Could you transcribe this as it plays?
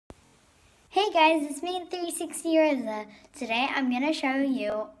Hey guys, it's me 360 Rosa. Today I'm going to show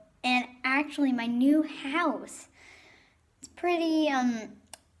you my new house. It's pretty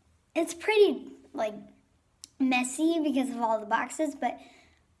like messy because of all the boxes, but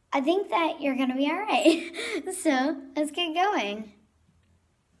I think that you're going to be all right. So, let's get going.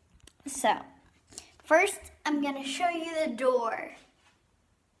 So, first I'm going to show you the door.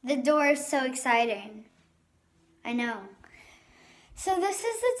 The door is so exciting. I know. So this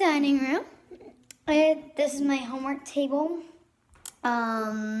is the dining room. This is my homework table.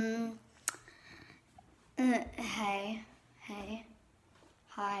 Hi.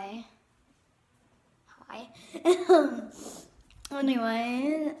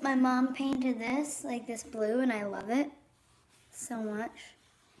 Anyway, my mom painted this, like this blue, and I love it so much.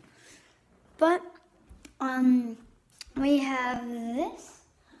 But, we have this.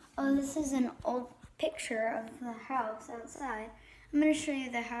 Oh, this is an old picture of the house outside. I'm going to show you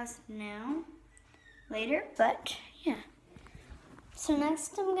the house later, but yeah. So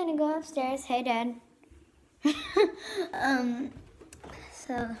next I'm going to go upstairs. Hey, Dad.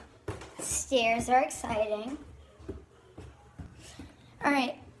 So stairs are exciting. All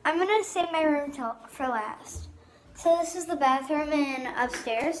right, I'm going to save my room for last. So this is the bathroom and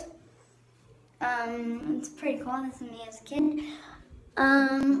upstairs. It's pretty cool. This is me as a kid.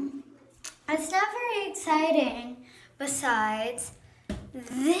 It's not very exciting besides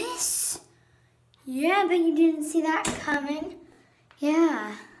this. Yeah, but you didn't see that coming.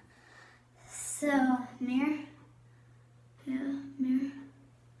 Yeah. So, mirror. Yeah, mirror.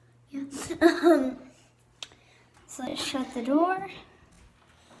 Yeah. So let's shut the door.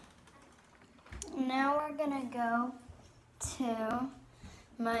 Now we're gonna go to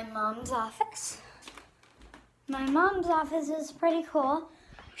my mom's office. My mom's office is pretty cool.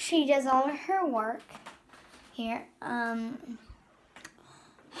 She does all of her work here.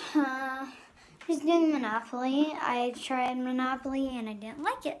 She's doing Monopoly. I tried Monopoly and I didn't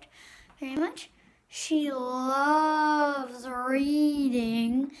like it very much. She loves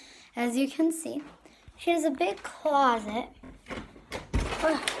reading, as you can see. She has a big closet.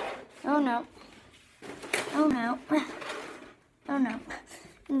 Oh no. Oh no. Oh no.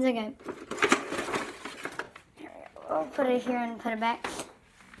 It's okay. There we go. I'll put it here and put it back.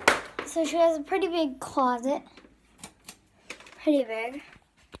 So she has a pretty big closet. Pretty big.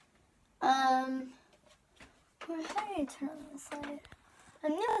 How do you turn on this light?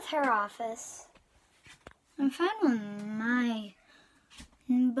 I'm near with her office. I'm fine with mine.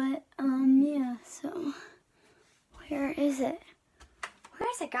 But, yeah, so, where is it? Where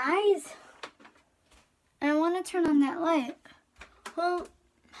is it, guys? I want to turn on that light. Well,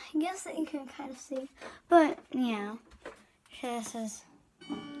 I guess that you can kind of see. But, yeah, this is...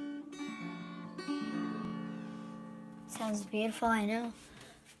 Sounds beautiful, I know.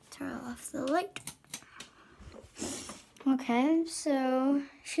 Turn off the light. Okay, so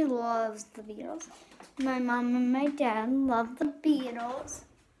she loves the Beatles. My mom and my dad love the Beatles.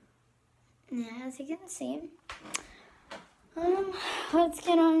 Yeah, as you can see. Let's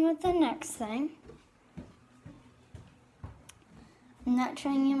get on with the next thing. I'm not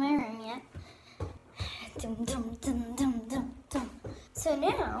showing you my room yet. Dum, dum, dum, dum, dum, dum. So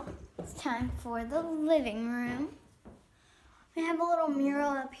now it's time for the living room. We have a little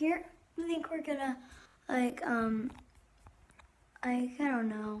mural up here. I think we're gonna, I don't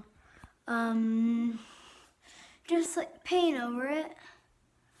know, just like paint over it.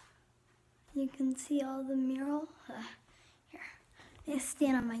 You can see all the mural. Here, I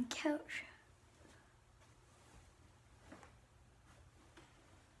stand on my couch.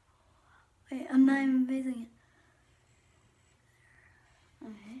 Wait, I'm not even facing it.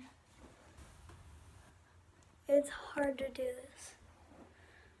 Okay. It's hard to do this.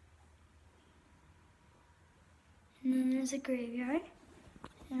 And then there's a graveyard.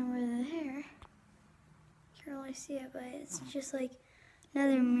 And over there, you can't really see it, but it's just like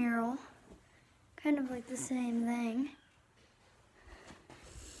another mural. Kind of like the same thing.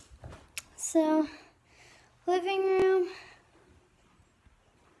 So, living room.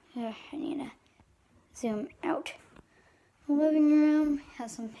 I need to zoom out. The living room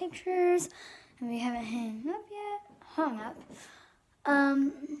has some pictures. And we haven't hung up.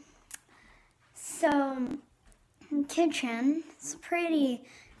 So, kitchen, it's pretty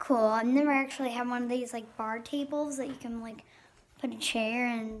cool. I've never actually had one of these like bar tables that you can like put a chair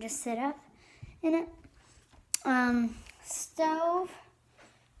and just sit up in it. Stove,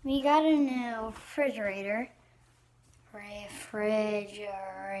 we got a new refrigerator.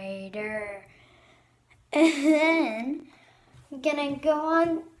 And then I'm gonna go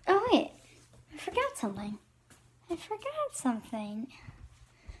on, oh wait. I forgot something.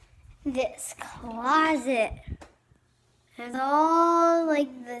 this closet. There's all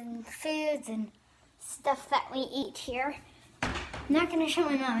like the foods and stuff that we eat here. I'm not gonna show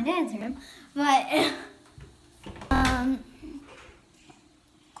my mom and dad's room, but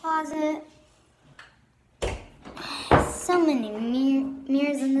closet. So many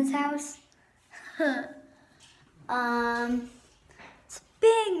mirrors in this house. It's a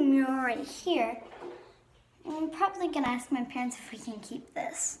big mirror right here. I'm probably gonna ask my parents if we can keep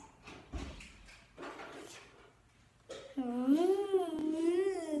this.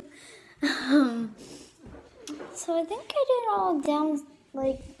 So I think I did all down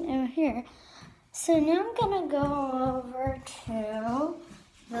like over here. So now I'm gonna go over to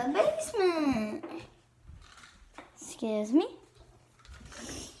the basement. Excuse me.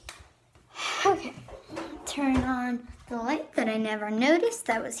 Okay, turn on the light that I never noticed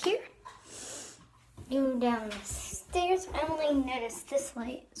that was here. Go down the stairs. I only noticed this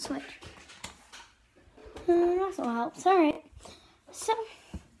light switch. That also helps. All right. So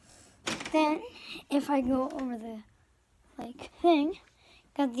then, if I go over the thing,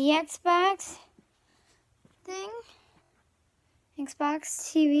 got the Xbox thing,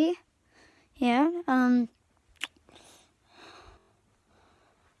 Xbox TV. Yeah.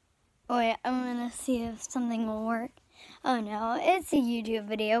 Oh yeah, I'm gonna see if something will work. Oh no, it's a YouTube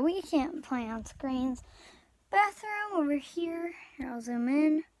video. We can't play on screens. Bathroom over here. Here, I'll zoom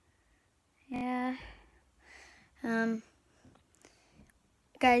in. Yeah.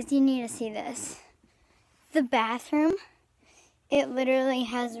 Guys, you need to see this. The bathroom, it literally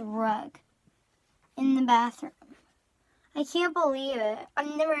has a rug in the bathroom. I can't believe it.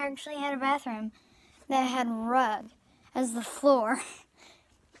 I've never actually had a bathroom that had rug as the floor.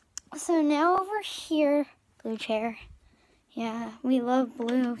 So now over here, blue chair. Yeah, we love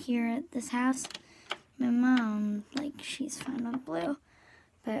blue here at this house. My mom, she's fond of blue.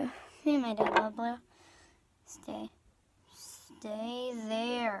 But me and my dad love blue. Stay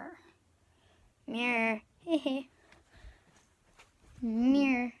there. Mirror.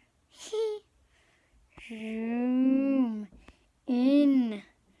 Mirror. Zoom in.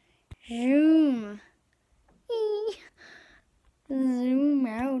 Zoom. Zoom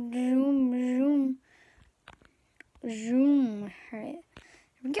out. Zoom. Zoom. Alright. Here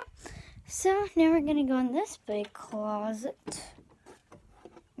we go. So now we're gonna go in this big closet.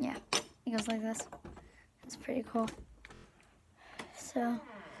 Yeah, it goes like this. It's pretty cool. So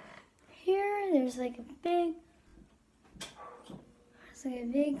here there's a big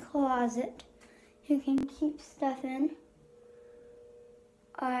closet you can keep stuff in.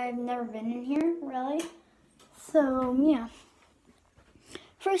 I've never been in here, really. So yeah.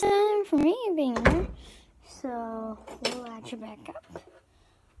 First time for me being here. So we'll latch it back up.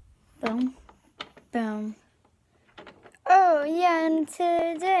 Boom. Boom. Oh yeah, and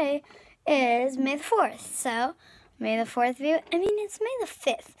today is May the 4th. So May the 4th be, it's May the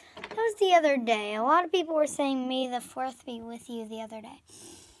 5th. That was the other day. A lot of people were saying May the 4th be with you the other day.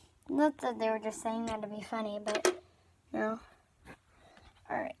 Not that they were just saying that to be funny, but no.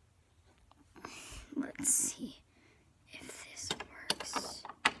 Alright. Let's see if this works.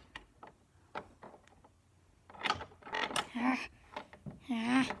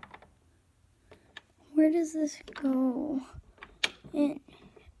 Where does this go? In.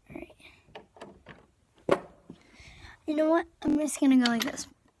 Alright. You know what? I'm just gonna go like this.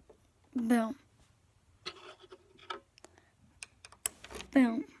 Boom.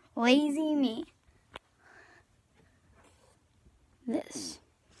 Boom. Lazy me. This.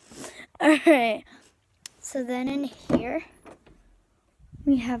 Alright. So then in here,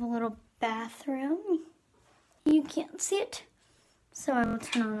 we have a little bathroom. You can't see it. So I will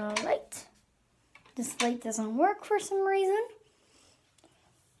turn on the light. This light doesn't work for some reason.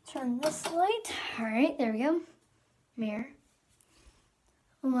 Turn this light. Alright, there we go. Mirror.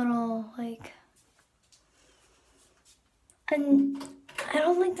 A little, and I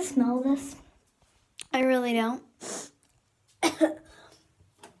don't like the smell of this. I really don't. Turn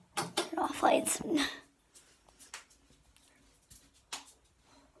off lights.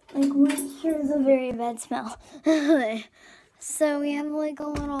 Right here is a very bad smell. So we have a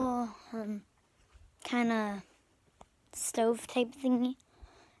little, kind of stove type thingy.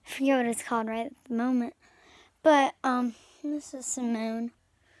 I forget what it's called right at the moment. But, this is Simone.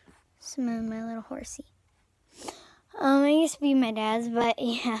 Simone, my little horsey. It used to be my dad's, but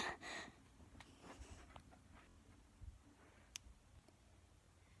yeah.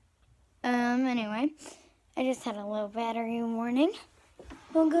 Anyway, I just had a low battery warning.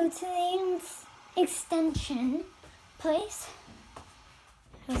 We'll go to the extension place.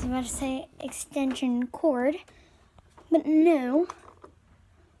 I was about to say extension cord, but no.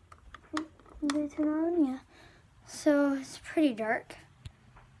 Did they turn on? Yeah. So it's pretty dark.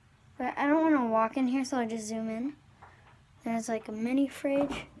 But I don't want to walk in here, so I'll just zoom in. There's like a mini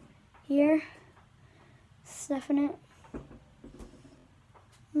fridge here. Stuff in it.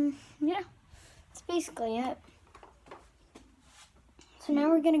 Yeah, that's basically it. So now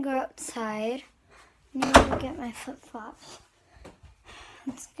we're gonna go outside. I need to get my flip-flops.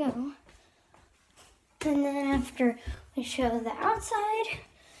 Let's go. And then after we show the outside,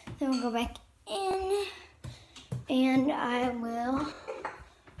 then we'll go back in and I will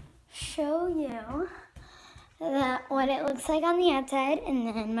show you what it looks like on the outside and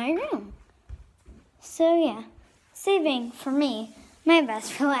then my room. So yeah, saving for me, my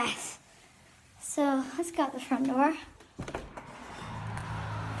best for last. So let's go out the front door.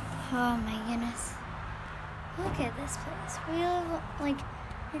 Oh my goodness. Look at this place. We live like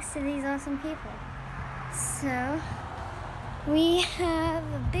next to these awesome people. So we have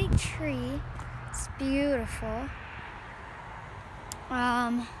a big tree. It's beautiful.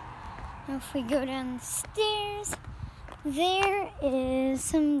 If we go down the stairs, there is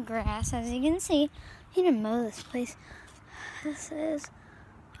some grass, as you can see. I need to mow this place. This is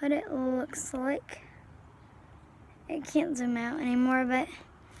what it looks like. I can't zoom out anymore, but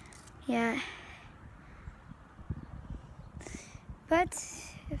yeah. But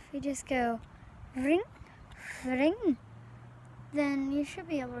if we just go ring, ring, then you should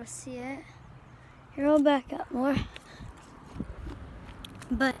be able to see it. Here, I'll back up more.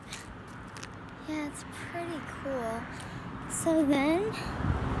 But yeah, it's pretty cool. So then,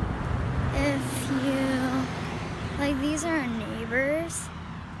 if you, like, these are our neighbors.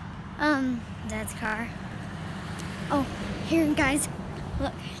 Dad's car. Oh, here guys,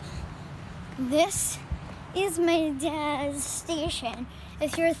 look. This is my dad's station.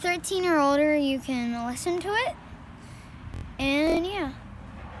 If you're 13 or older, you can listen to it. And yeah.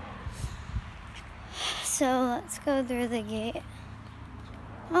 So let's go through the gate.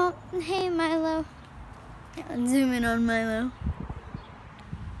 Oh, hey Milo. Let's zoom in on Milo.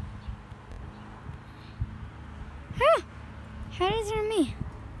 Huh? How does it me?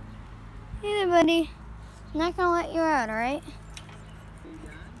 Hey there, buddy. I'm not gonna let you out, alright?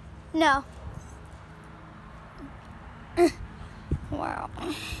 No. Wow.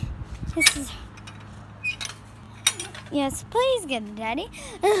 This is... Yes, please get Daddy.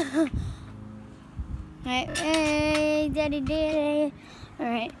 Alright, hey, Daddy.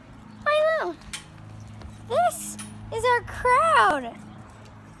 Alright. Milo! This is our crowd!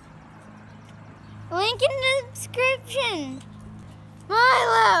 Link in the description!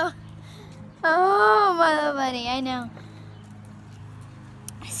 Milo! Oh, Milo buddy, I know.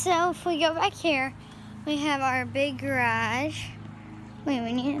 So, if we go back here, we have our big garage. Wait,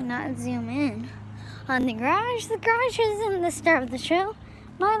 we need to not zoom in on the garage. The garage isn't the start of the show.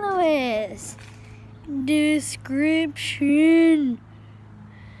 Milo is. Description.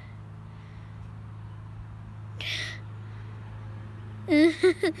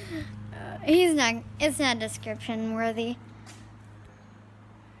 It's not description worthy.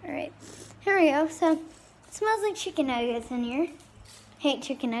 Alright, here we go. So, it smells like chicken nuggets in here. Hate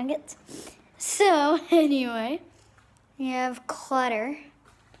chicken nuggets. So, anyway, we have clutter,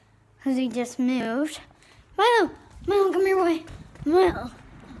 because we just moved. Milo, come here, boy. Milo,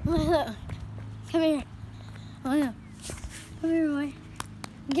 come here. Milo, come here, boy.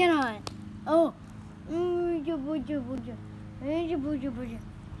 Get on. Oh.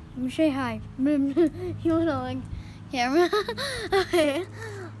 Say hi. You want to like camera? Okay.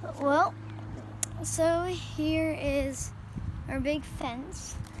 Well, so here is our big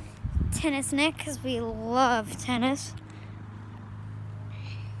fence. Tennis net, because we love tennis.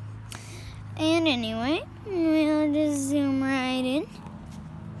 And anyway, we'll just zoom right in.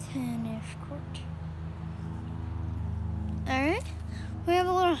 Tennis court. Alright. We have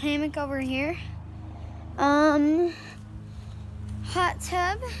a little hammock over here. Hot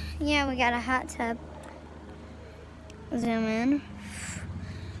tub. Yeah, we got a hot tub. Zoom in.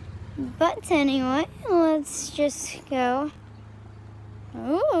 But anyway, let's just go.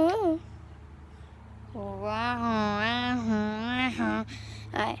 Ooh. Wow.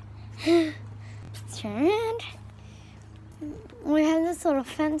 Alright. Let's turn around. We have this little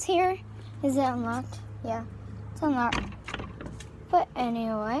fence here. Is it unlocked? Yeah, it's unlocked. But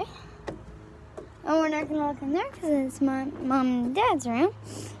anyway. Oh, we're not gonna look in there because it's my mom and dad's room.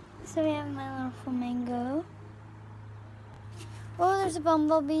 So we have my little flamingo. Oh, there's a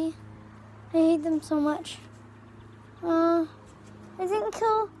bumblebee. I hate them so much. I didn't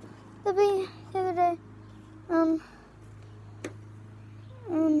kill the bee the other day.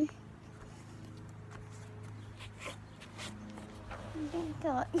 Didn't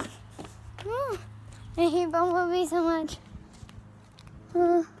kill it. Oh, I hate Bumblebee so much.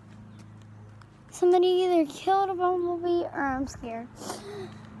 Somebody either killed a Bumblebee or I'm scared.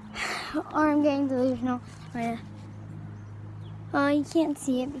 Or I'm getting delusional. You can't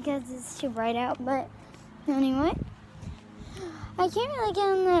see it because it's too bright out, but anyway. I can't really get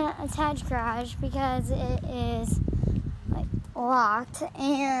in the attached garage because it is like locked,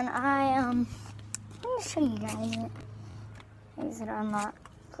 and I'm gonna show you guys it. Is it unlocked?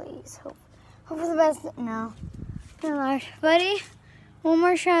 Please, hope for the best. No, good Lord, buddy. One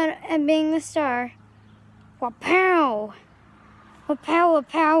more shot at being the star. Wapow! Wapow!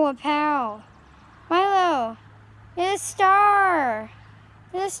 Wapow! Wapow! Milo, you're the star.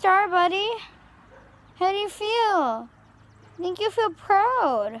 You're the star, buddy. How do you feel? I think you feel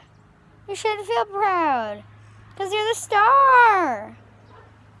proud. You should feel proud. Because you're the star.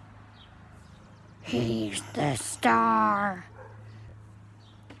 He's the star.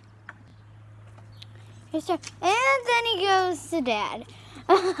 He's the star. And then he goes to Dad.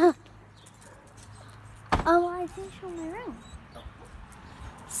 Oh, I didn't show my room.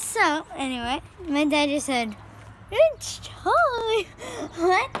 So, anyway, my dad just said, it's time.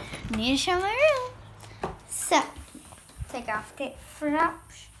 What? Need to show my room. So, take off the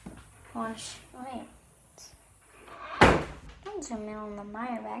flaps. Wash. Wait. Don't zoom in on the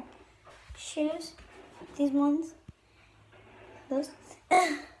Meyer bag. Shoes. These ones. Those.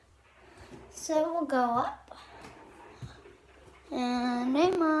 So we'll go up. And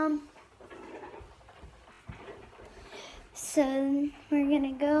hey, Mom. So we're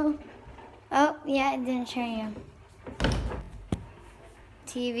gonna go. Oh, yeah, I didn't show you.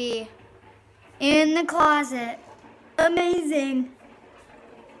 TV. In the closet. Amazing.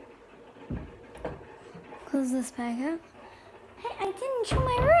 Close this back up. Hey, I didn't show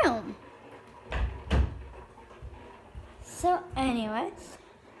my room. So anyway,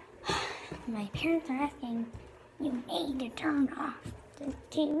 my parents are asking, you need to turn off the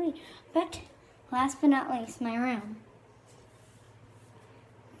TV. But last but not least, my room.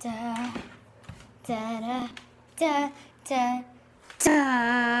 Da, da, da, da, da,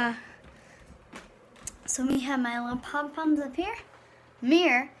 da. So we have my little pom-poms up here.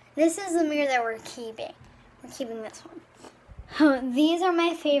 Mirror. This is the mirror that we're keeping. We're keeping this one. Oh, these are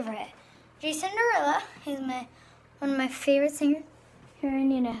my favorite. Jason Derulo is one of my favorite singers. Here, I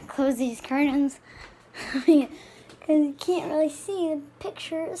need to close these curtains because you can't really see the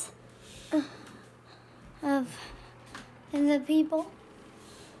pictures of the people.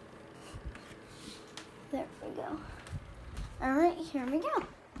 There we go. All right, here we go.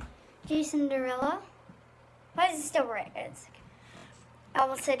 Jason Derulo. Why is it still red? It's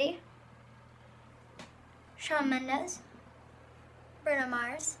Owl City. Shawn Mendes. Bruno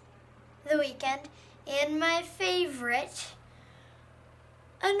Mars. The Weeknd. And my favorite,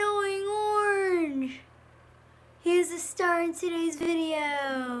 Annoying Orange. He is the star in today's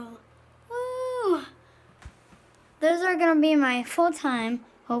video. Woo! Those are gonna be my full-time,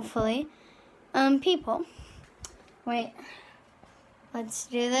 hopefully, people. Wait, let's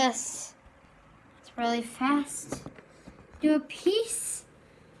do this. It's really fast. Do a piece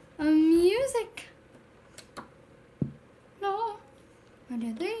of music. No, 1,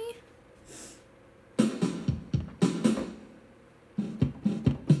 2, 3.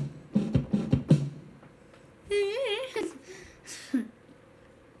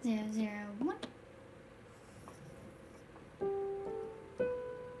 Zero, zero, one.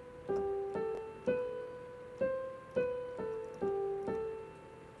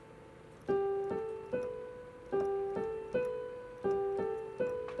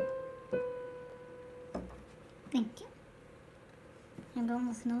 Thank you. And don't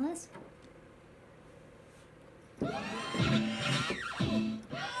listen to this.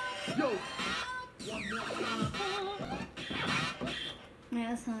 Yo.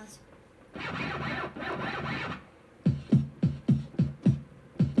 Yeah, listen to this.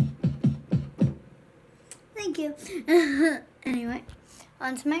 Thank you. Anyway,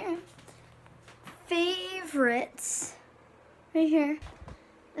 on to my room. Favorites. Right here.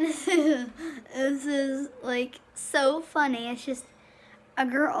 This is like so funny. It's just a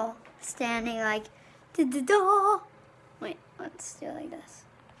girl standing like da-da-da. Wait, let's do it like this.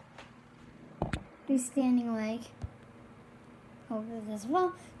 She's standing like over this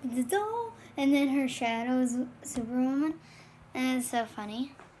wall, da-da-da, and then her shadow is Superwoman, and it's so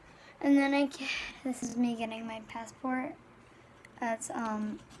funny. And then this is me getting my passport.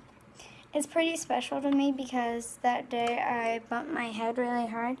 It's pretty special to me because that day I bumped my head really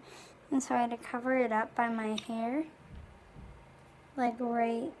hard, and so I had to cover it up by my hair, like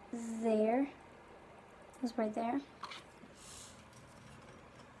right there. It was right there.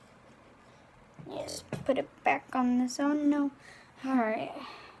 Just put it back on this. Oh no. Alright.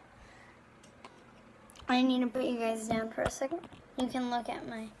 I need to put you guys down for a second. You can look at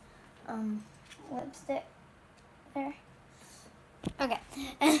my lipstick there. Okay.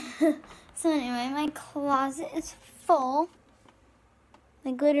 So anyway, my closet is full.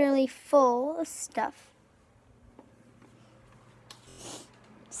 Like literally full of stuff.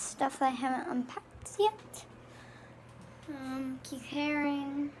 Stuff that I haven't unpacked yet. Keith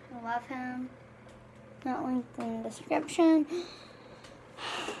Haring, I love him. Not linked in the description.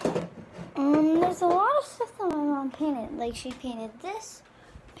 There's a lot of stuff that my mom painted. Like she painted this,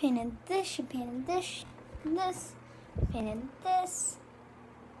 she painted this, painted this,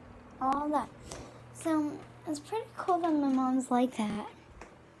 all that. So it's pretty cool that my mom's like that.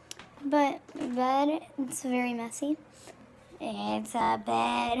 But bed, it's very messy. It's a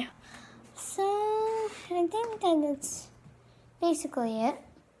bed. So I think that that's basically it.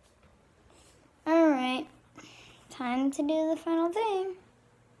 Alright, time to do the final thing.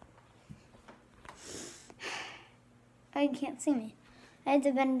 Oh, you can't see me. I had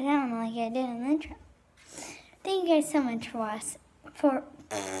to bend down like I did in the intro. Thank you guys so much for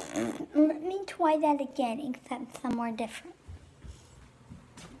let me try that again, except somewhere different.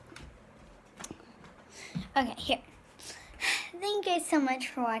 Okay, here. Thank you guys so much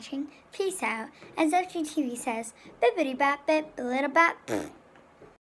for watching. Peace out. As FGTV says, bippity bap bip, little bap.